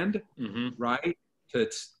brand, right?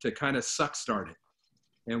 To kind of suck start it.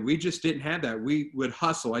 And we just didn't have that. We would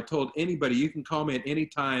hustle. I told anybody, you can call me at any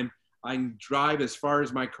time. I can drive as far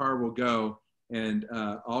as my car will go and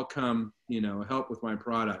I'll come, you know, help with my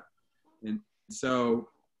product. And so,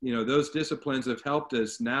 you know, those disciplines have helped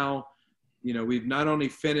us. Now, You know, we've not only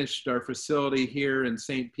finished our facility here in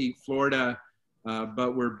St. Pete, Florida,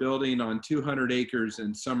 but we're building on 200 acres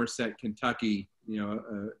in Somerset, Kentucky, you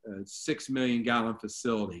know, a 6 million gallon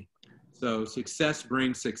facility. So success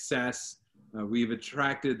brings success. We've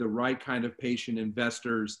attracted the right kind of patient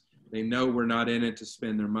investors. They know we're not in it to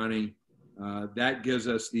spend their money. That gives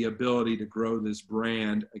us the ability to grow this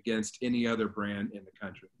brand against any other brand in the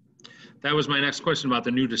country. That was my next question about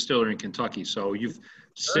the new distillery in Kentucky. So you've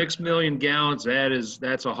 6 million gallons.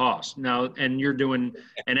 That's a hoss now, and you're doing,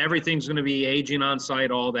 and everything's going to be aging on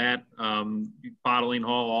site, all that, bottling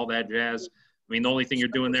hall, all that jazz. I mean, the only thing you're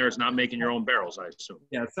doing there is not making your own barrels, I assume.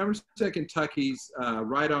 Yeah, Somerset, Kentucky's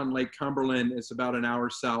right on Lake Cumberland. It's about an hour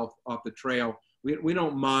south off the trail. We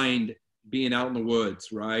don't mind being out in the woods,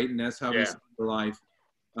 right? And that's how we spend our life.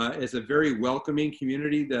 It's a very welcoming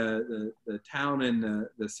community. The town and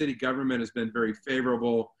the city government has been very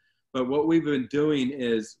favorable. But what we've been doing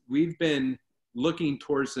is we've been looking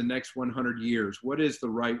towards the next 100 years. What is the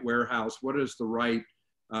right warehouse? What is the right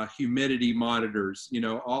humidity monitors? You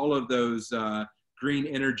know, all of those green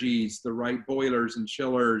energies, the right boilers and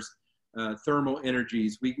chillers, thermal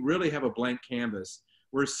energies. We really have a blank canvas.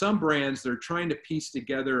 Where some brands, they're trying to piece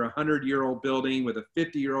together a 100-year-old building with a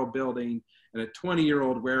 50-year-old building and a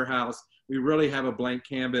 20-year-old warehouse. We really have a blank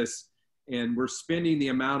canvas, and we're spending the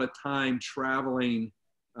amount of time traveling.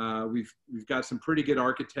 We've got some pretty good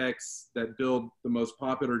architects that build the most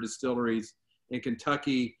popular distilleries in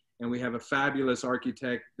Kentucky, and we have a fabulous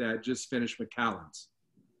architect that just finished Macallan's.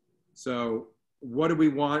 So what do we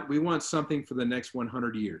want? We want something for the next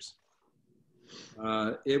 100 years.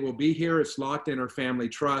 It will be here. It's locked in our family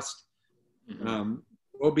trust.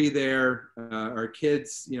 We'll be there. Our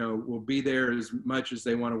kids, you know, will be there as much as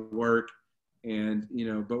they want to work, and, you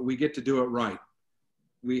know, but we get to do it right.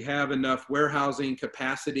 We have enough warehousing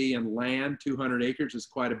capacity and land. 200 acres is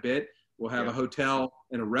quite a bit. We'll have a hotel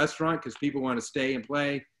and a restaurant because people want to stay and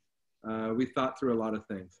play. We thought through a lot of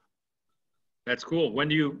things. That's cool. When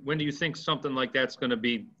do you think something like that's going to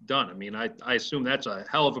be done? I mean, I assume that's a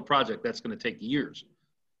hell of a project. That's going to take years.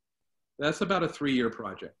 That's about a 3-year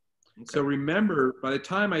project. Okay. So remember, by the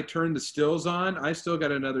time I turn the stills on, I still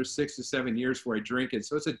got another 6 to 7 years before I drink it.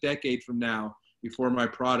 So it's a decade from now before my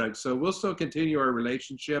product. So we'll still continue our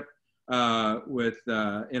relationship with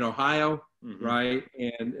in Ohio, right?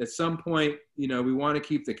 And at some point, you know, we want to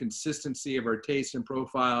keep the consistency of our taste and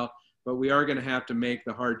profile, but we are going to have to make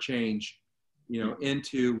the hard change, you know,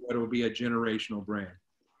 into what will be a generational brand.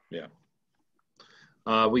 Yeah.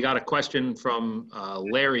 We got a question from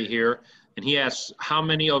Larry here, and he asks, how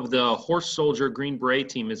many of the Horse Soldier Green Beret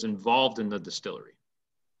team is involved in the distillery?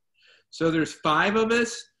 So there's 5 of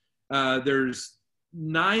us. There's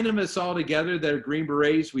 9 of us all together that are Green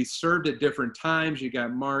Berets. We served at different times. You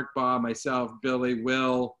got Mark, Bob, myself, Billy,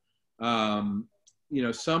 Will. You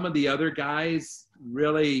know, some of the other guys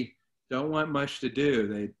really don't want much to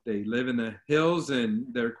do. They live in the hills and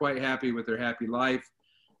they're quite happy with their happy life.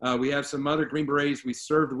 We have some other Green Berets we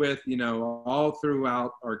served with, you know, all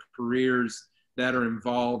throughout our careers that are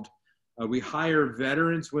involved. We hire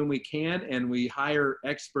veterans when we can, and we hire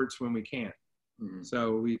experts when we can.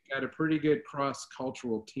 So we've got a pretty good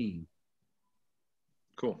cross-cultural team.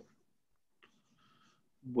 Cool.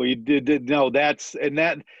 We did no, that's a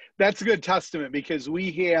good testament, because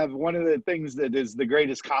we have one of the things that is the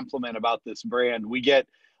greatest compliment about this brand. We get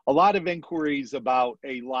a lot of inquiries about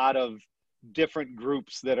a lot of different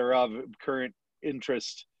groups that are of current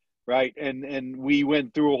interest, right? And we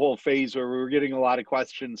went through a whole phase where we were getting a lot of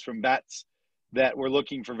questions from vets that were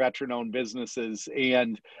looking for veteran-owned businesses.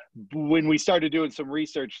 And when we started doing some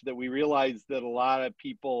research, that we realized that a lot of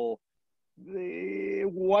people, it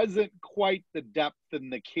wasn't quite the depth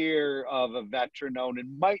and the care of a veteran-owned,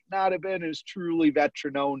 and might not have been as truly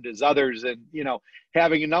veteran-owned as others. And, you know,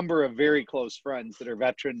 having a number of very close friends that are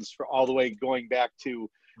veterans for all the way going back to,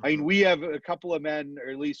 I mean, we have a couple of men, or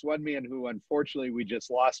at least one man who unfortunately we just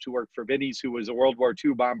lost, who worked for Vinny's, who was a World War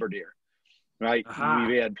II bombardier, right?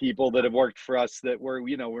 We've had people that have worked for us that were,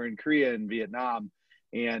 you know, we're in Korea and Vietnam,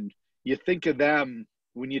 and you think of them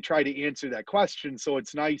when you try to answer that question. So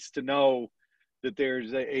it's nice to know that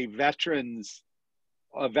there's a veteran-owned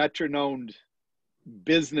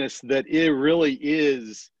business that it really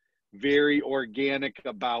is very organic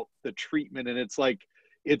about the treatment. And it's like,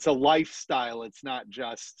 it's a lifestyle. It's not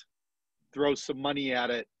just throw some money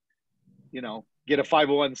at it, you know, get a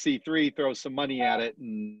 501c3, throw some money at it.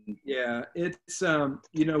 And yeah, it's,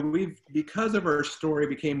 you know, because of our story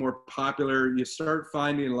became more popular, you start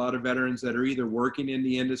finding a lot of veterans that are either working in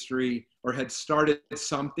the industry or had started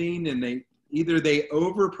something, and they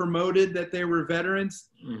over promoted that they were veterans,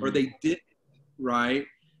 or they did, right?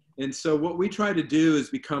 And so what we try to do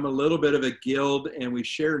is become a little bit of a guild, and we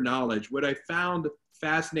share knowledge. What I found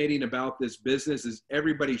fascinating about this business is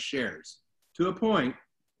everybody shares to a point,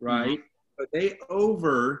 right? But they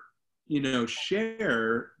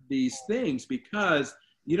share these things because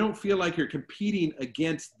you don't feel like you're competing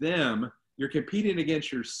against them. You're competing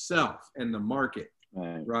against yourself and the market,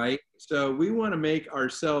 right? So we want to make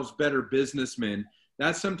ourselves better businessmen.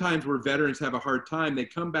 That's sometimes where veterans have a hard time. They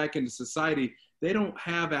come back into society. They don't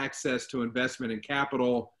have access to investment and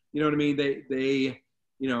capital. You know what I mean? They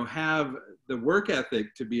have the work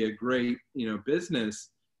ethic to be a great, business.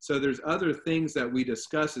 So there's other things that we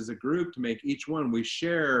discuss as a group to make each one. We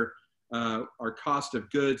share our cost of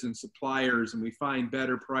goods and suppliers, and we find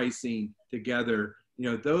better pricing together.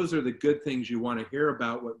 Those are the good things you want to hear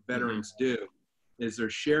about what veterans do, is they're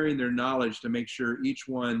sharing their knowledge to make sure each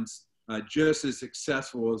one's just as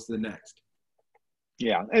successful as the next.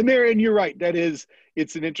 Yeah, and you're right.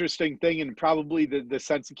 It's an interesting thing, and probably the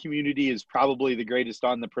sense of community is probably the greatest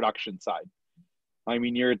on the production side. I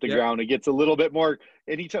mean, you're at the ground. It gets a little bit more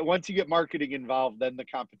anytime. Once you get marketing involved, then the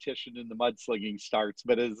competition and the mudslinging starts.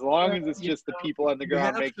 But as long as it's just the people on the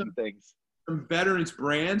ground making things. Some veterans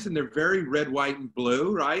brands, and they're very red, white, and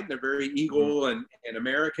blue, right? They're very Eagle, and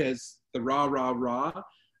America is the rah, rah, rah.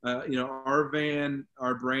 Our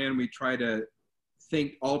brand, we try to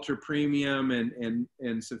think ultra premium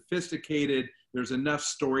and sophisticated. There's enough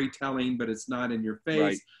storytelling, but it's not in your face.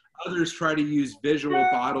 Right. Others try to use visual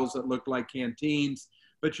bottles that look like canteens,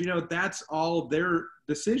 but that's all their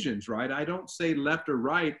decisions, right? I don't say left or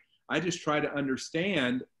right. I just try to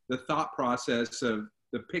understand the thought process of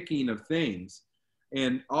the picking of things.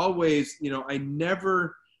 And always, I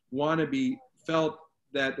never want to be felt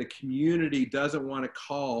that the community doesn't want to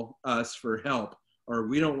call us for help, or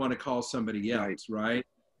we don't want to call somebody else, right?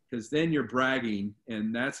 Because then you're bragging,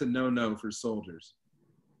 and that's a no-no for soldiers.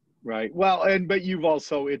 Right. Well, but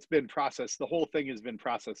it's been process. The whole thing has been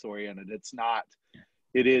process oriented.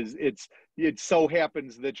 It so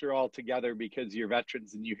happens that you're all together because you're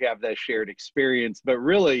veterans and you have that shared experience, but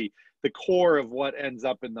really the core of what ends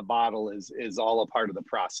up in the bottle is all a part of the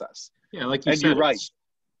process. Yeah. Like you said, you're right.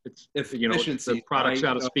 It's efficiency, the product's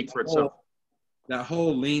got to speak for itself. That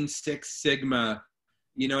whole Lean Six Sigma,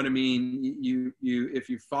 you know what I mean? If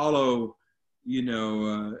you follow,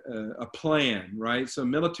 a plan, right? So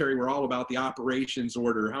military, we're all about the operations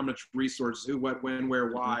order, how much resources, who, what, when,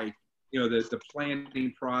 where, why. The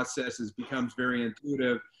planning process becomes very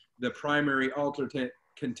intuitive. The primary, alternate,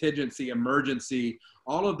 contingency, emergency,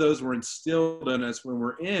 all of those were instilled in us when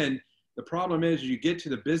we're in. The problem is you get to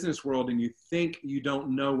the business world and you think you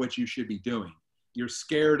don't know what you should be doing. You're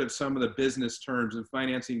scared of some of the business terms and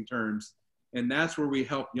financing terms. And that's where we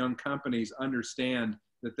help young companies understand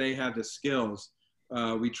that they have the skills.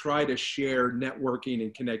 We try to share networking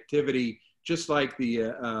and connectivity, just like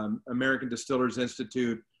the American Distillers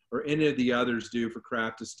Institute or any of the others do for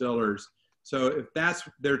craft distillers. So if that's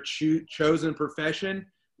their chosen profession,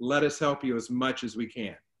 let us help you as much as we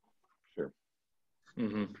can. Sure.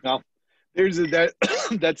 Now,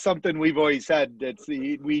 that's something we've always said.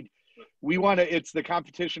 We want to, it's the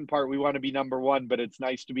competition part. We want to be number one, but it's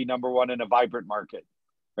nice to be number one in a vibrant market,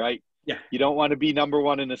 right? Yeah. You don't want to be number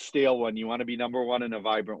one in a stale one. You want to be number one in a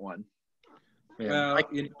vibrant one. Yeah. Well,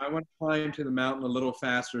 I want to climb to the mountain a little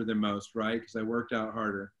faster than most, right? Because I worked out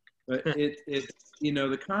harder. But it's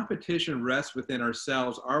the competition rests within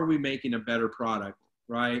ourselves. Are we making a better product,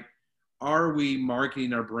 right? Are we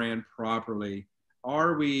marketing our brand properly?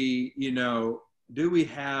 Are we, do we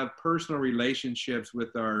have personal relationships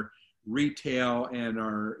with our retail and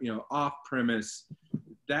our, off-premise?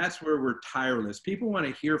 That's where we're tireless. People want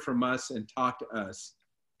to hear from us and talk to us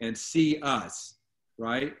and see us,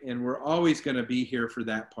 right? And we're always going to be here for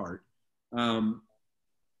that part.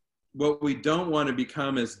 What we don't want to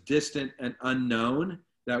become is distant and unknown,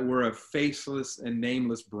 that we're a faceless and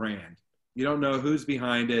nameless brand. You don't know who's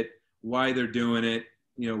behind it, why they're doing it,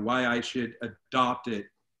 why I should adopt it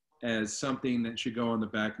as something that should go on the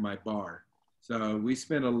back of my bar. So we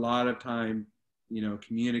spend a lot of time,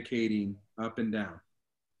 communicating up and down,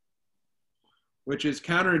 which is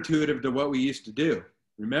counterintuitive to what we used to do.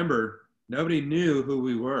 Remember, nobody knew who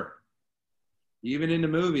we were. Even in the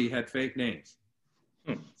movie, had fake names.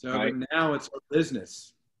 So right. But now it's our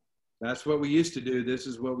business. That's what we used to do. This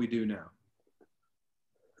is what we do now.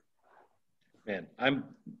 Man,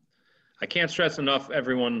 I can't stress enough,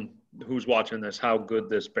 everyone who's watching this, how good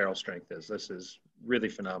this barrel strength is. This is really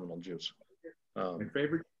phenomenal juice. My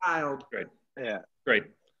favorite child. Great. Yeah. Great.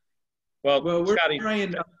 Well, we're Scotty,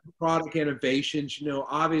 trying product innovations,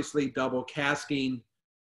 obviously double casking,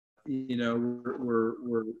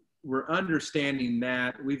 we're we're understanding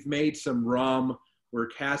that. We've made some rum. We're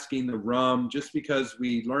casking the rum just because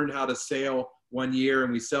we learned how to sail one year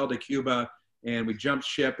and we sailed to Cuba and we jumped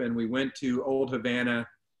ship and we went to Old Havana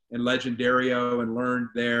and Legendario and learned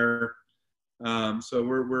there. So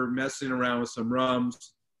we're messing around with some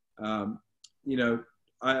rums. You know,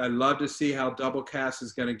 I love to see how Double Cask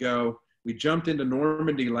is going to go. We jumped into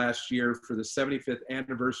Normandy last year for the 75th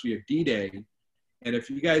anniversary of D-Day. And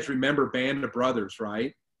if you guys remember Band of Brothers,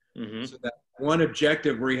 right? Mm-hmm. So that one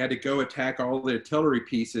objective where he had to go attack all the artillery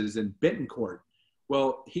pieces in Bittencourt.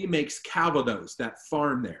 Well, he makes Calvados, that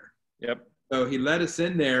farm there. Yep. So he let us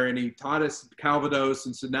in there and he taught us Calvados.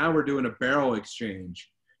 And so now we're doing a barrel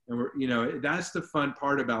exchange. And we're, you know, that's the fun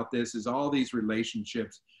part about this is all these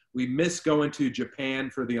relationships. We missed going to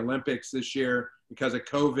Japan for the Olympics this year because of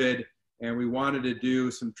COVID. And we wanted to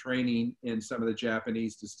do some training in some of the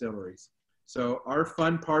Japanese distilleries. So our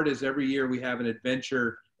fun part is every year we have an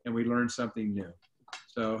adventure and we learn something new.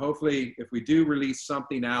 So hopefully if we do release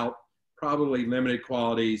something out, probably limited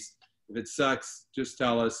qualities. If it sucks, just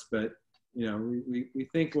tell us. But you know, we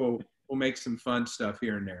think we'll make some fun stuff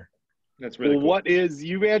here and there. That's really cool. What is,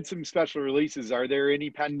 you've had some special releases. Are there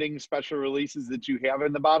any pending special releases that you have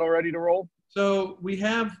in the bottle ready to roll? So we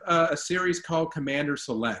have a series called Commander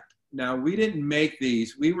Select. Now, we didn't make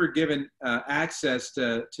these. We were given access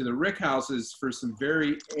to the rick houses for some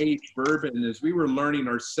very aged bourbon as we were learning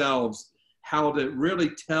ourselves how to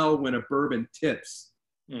really tell when a bourbon tips.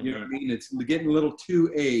 Mm-hmm. You know what I mean? It's getting a little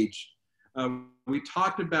too aged. We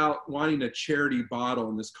talked about wanting a charity bottle,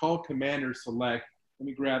 and it's called Commander Select. Let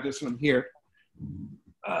me grab this one here.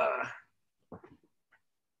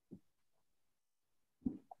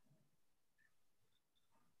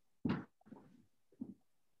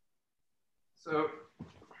 So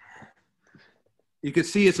you can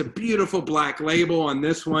see it's a beautiful black label on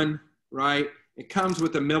this one, right? It comes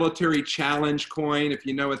with a military challenge coin, if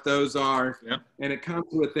you know what those are. Yeah. And it comes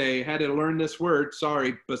with a, had to learn this word,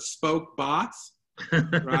 sorry, bespoke box,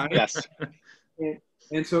 right? Yes.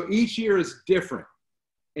 And so each year is different.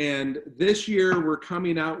 And this year we're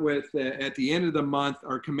coming out with, at the end of the month,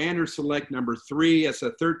 our Commander Select number 3. It's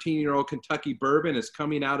a 13-year-old Kentucky bourbon. It's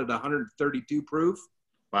coming out at 132 proof.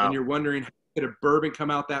 Wow. And you're wondering, how could a bourbon come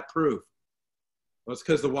out that proof? Well, it's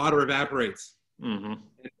because the water evaporates. Mm-hmm.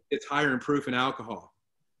 It's higher in proof in alcohol.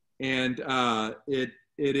 And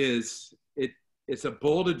it's a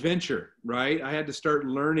bold adventure, right? I had to start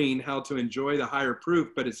learning how to enjoy the higher proof,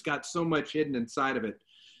 but it's got so much hidden inside of it.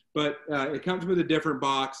 But it comes with a different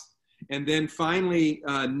box. And then finally,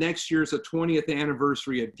 next year's the 20th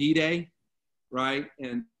anniversary of D-Day, right?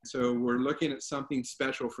 And so we're looking at something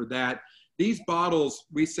special for that. These bottles,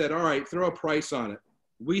 we said, all right, throw a price on it.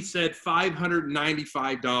 We said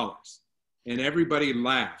 $595. And everybody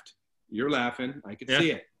laughed. You're laughing. I could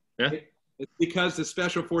see it. Yeah. It's because the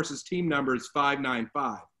Special Forces team number is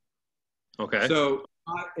 595. Okay. So,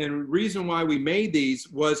 and the reason why we made these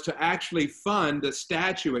was to actually fund the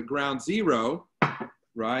statue at Ground Zero,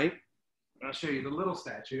 right? I'll show you the little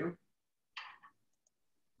statue.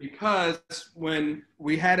 Because when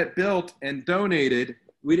we had it built and donated,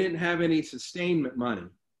 we didn't have any sustainment money.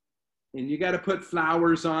 And you got to put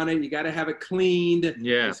flowers on it. You got to have it cleaned.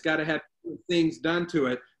 Yeah. It's got to have things done to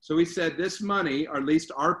it. So we said this money, or at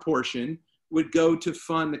least our portion, would go to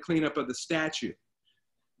fund the cleanup of the statue.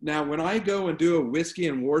 Now, when I go and do a whiskey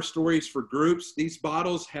and war stories for groups, these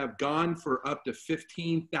bottles have gone for up to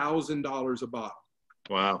 $15,000 a bottle.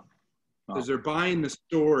 Wow. Because they're buying the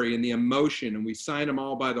story and the emotion, and we sign them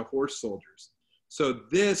all by the horse soldiers. So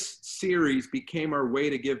this series became our way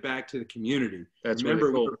to give back to the community. That's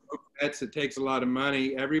Remember, really cool. It takes a lot of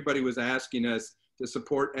money. Everybody was asking us to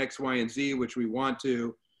support X, Y, and Z, which we want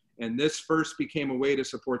to. And this first became a way to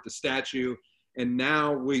support the statue. And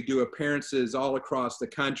now we do appearances all across the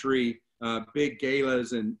country, big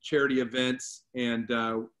galas and charity events. And,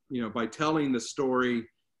 you know, by telling the story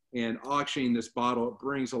and auctioning this bottle, it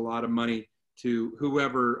brings a lot of money to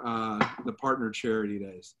whoever the partner charity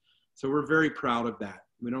is. So we're very proud of that.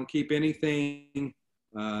 We don't keep anything.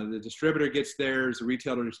 The distributor gets theirs, the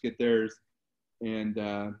retailers get theirs. And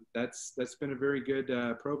that's been a very good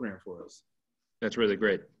program for us. That's really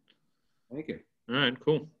great. Thank you. All right,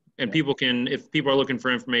 cool. And people can, if people are looking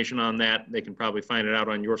for information on that, they can probably find it out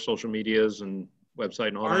on your social medias and website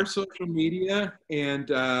and all that. Our social media, and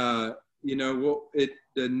you know,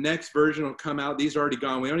 the next version will come out. These are already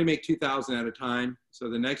gone. We only make 2,000 at a time, so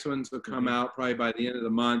the next ones will come out probably by the end of the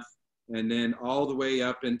month, and then all the way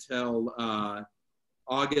up until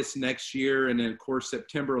August next year, and then of course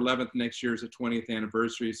September 11th next year is the 20th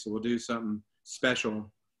anniversary. So we'll do something special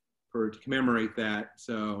to commemorate that.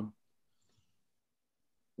 So.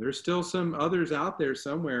 There's still some others out there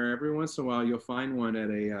somewhere. Every once in a while, you'll find one at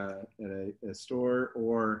a store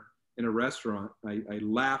or in a restaurant. I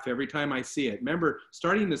laugh every time I see it. Remember,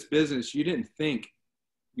 starting this business, you didn't think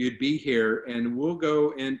you'd be here, and we'll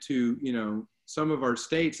go into, you know, some of our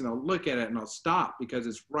states, and I'll look at it and I'll stop because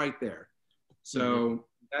it's right there. So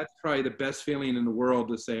that's probably the best feeling in the world,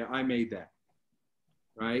 to say I made that.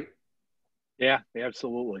 Right? Yeah,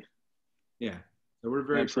 absolutely. Yeah. So we're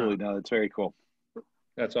very absolutely proud. No, that's very cool.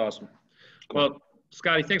 That's awesome. Well,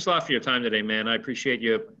 Scotty, thanks a lot for your time today, man. I appreciate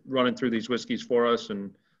you running through these whiskeys for us,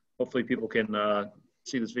 and hopefully people can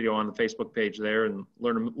see this video on the Facebook page there and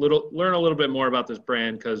learn a little bit more about this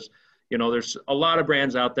brand, because, you know, there's a lot of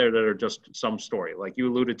brands out there that are just some story. Like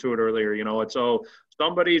you alluded to it earlier, you know, it's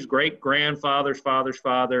somebody's great grandfather's father's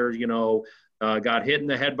father, you know, got hit in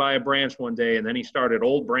the head by a branch one day, and then he started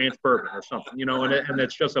Old Branch Bourbon or something, you know, and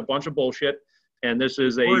it's just a bunch of bullshit. And this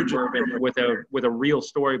is a bourbon with a real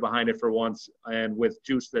story behind it for once, and with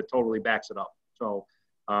juice that totally backs it up. So,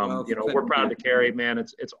 you know, we're proud to carry it, man.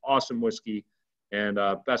 It's awesome whiskey, and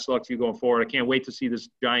best of luck to you going forward. I can't wait to see this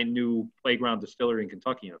giant new playground distillery in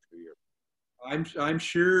Kentucky in a few years. I'm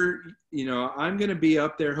sure, you know, I'm going to be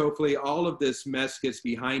up there. Hopefully all of this mess gets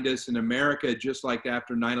behind us, and America, just like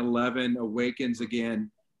after 9/11, awakens again.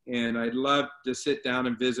 And I'd love to sit down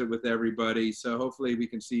and visit with everybody. So hopefully we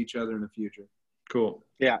can see each other in the future. Cool.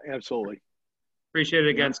 Yeah, absolutely. Appreciate it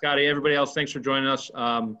again, Scotty. Everybody else, thanks for joining us.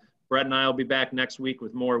 Brett and I will be back next week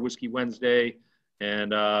with more Whiskey Wednesday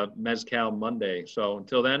and Mezcal Monday. So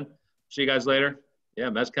until then, see you guys later. Yeah,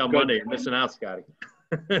 Mezcal Monday. You're missing out, Scotty.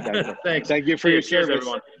 Thanks. Thank you for your service,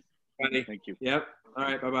 everyone. Thank you. Yep. All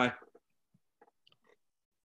right. Bye-bye.